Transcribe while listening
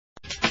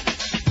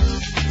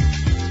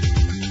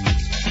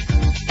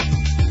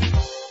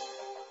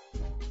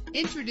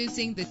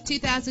Introducing the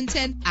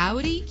 2010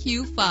 Audi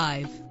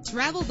Q5.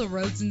 Travel the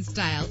roads in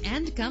style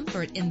and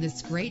comfort in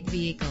this great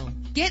vehicle.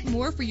 Get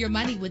more for your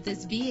money with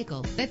this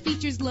vehicle that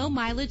features low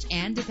mileage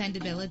and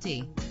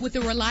dependability. With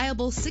a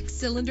reliable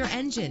 6-cylinder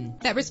engine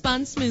that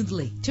responds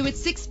smoothly to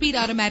its 6-speed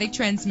automatic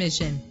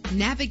transmission.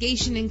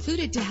 Navigation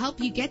included to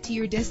help you get to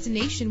your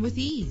destination with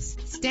ease.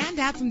 Stand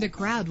out from the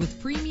crowd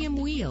with premium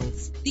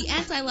wheels. The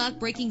anti-lock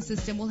braking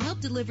system will help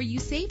deliver you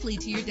safely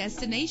to your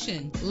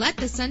destination. Let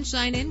the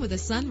sunshine in with a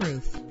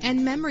sunroof.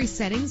 And memory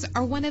settings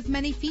are one of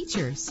many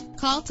features.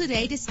 Call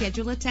today to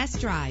schedule a test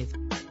drive.